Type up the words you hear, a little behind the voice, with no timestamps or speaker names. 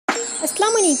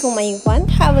Assalamualaikum everyone,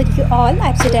 how are you all?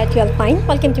 I hope that you all fine.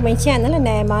 Welcome to my channel and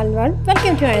I am Alwar.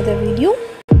 Welcome to another video.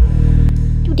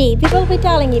 Today we will be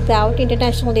telling about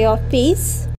International Day of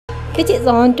Peace, which is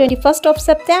on 21st of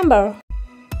September.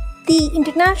 The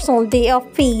International Day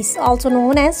of Peace, also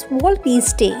known as World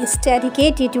Peace Day, is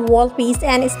dedicated to world peace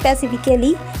and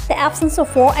specifically the absence of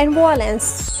war and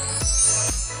violence.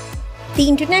 The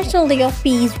International Day of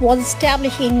Peace was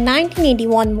established in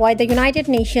 1981 by the United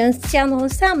Nations General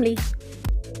Assembly.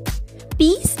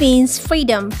 Peace means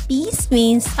freedom, peace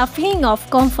means a feeling of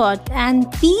comfort,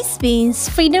 and peace means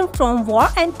freedom from war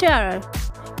and terror.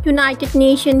 United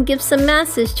Nations gives a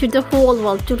message to the whole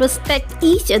world to respect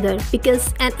each other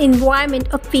because an environment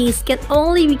of peace can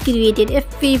only be created if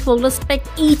people respect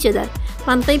each other.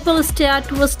 When people start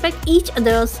to respect each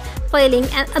other's feeling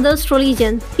and others'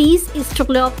 religion, peace is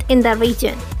developed in the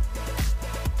region.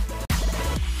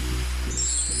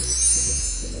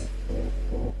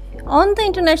 On the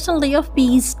International Day of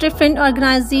Peace, different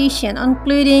organizations,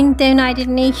 including the United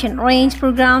Nations, arrange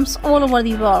programs all over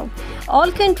the world. All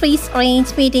countries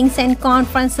arrange meetings and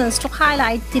conferences to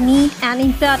highlight the need and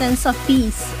importance of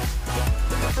peace.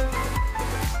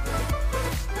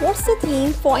 What's the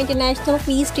theme for International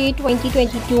Peace Day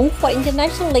 2022? For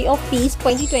International Day of Peace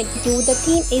 2022, the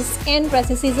theme is End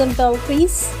Racism, Build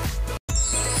Peace.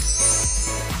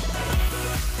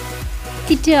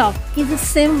 The dog is a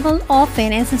symbol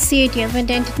often associated with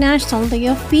the International Day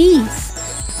of Peace.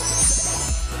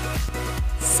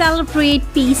 Celebrate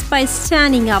peace by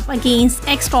standing up against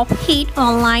acts of hate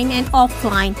online and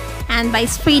offline, and by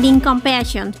spreading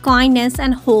compassion, kindness,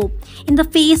 and hope in the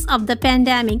face of the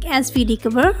pandemic as we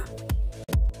recover.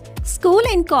 School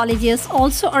and colleges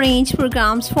also arrange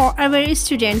programs for aware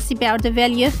students about the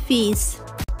value of peace.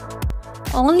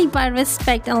 Only by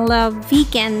respect and love we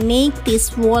can make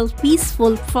this world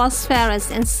peaceful, prosperous,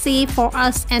 and safe for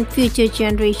us and future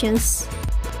generations.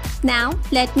 Now,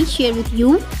 let me share with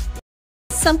you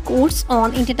some quotes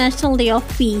on International Day of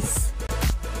Peace,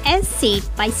 as said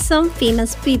by some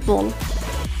famous people.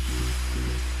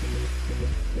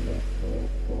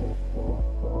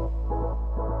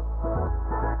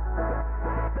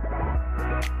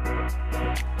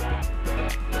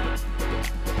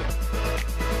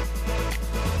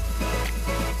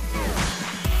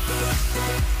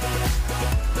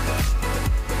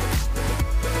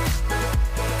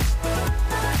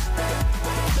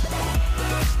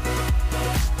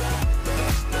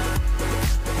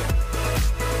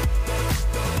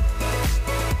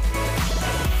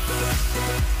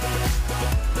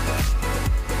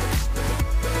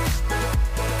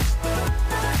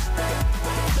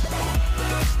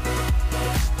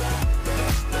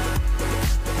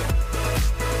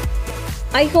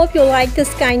 I hope you like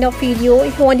this kind of video.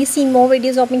 If you want to see more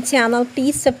videos of my channel,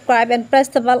 please subscribe and press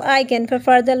the bell icon for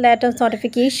further latest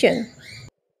notification.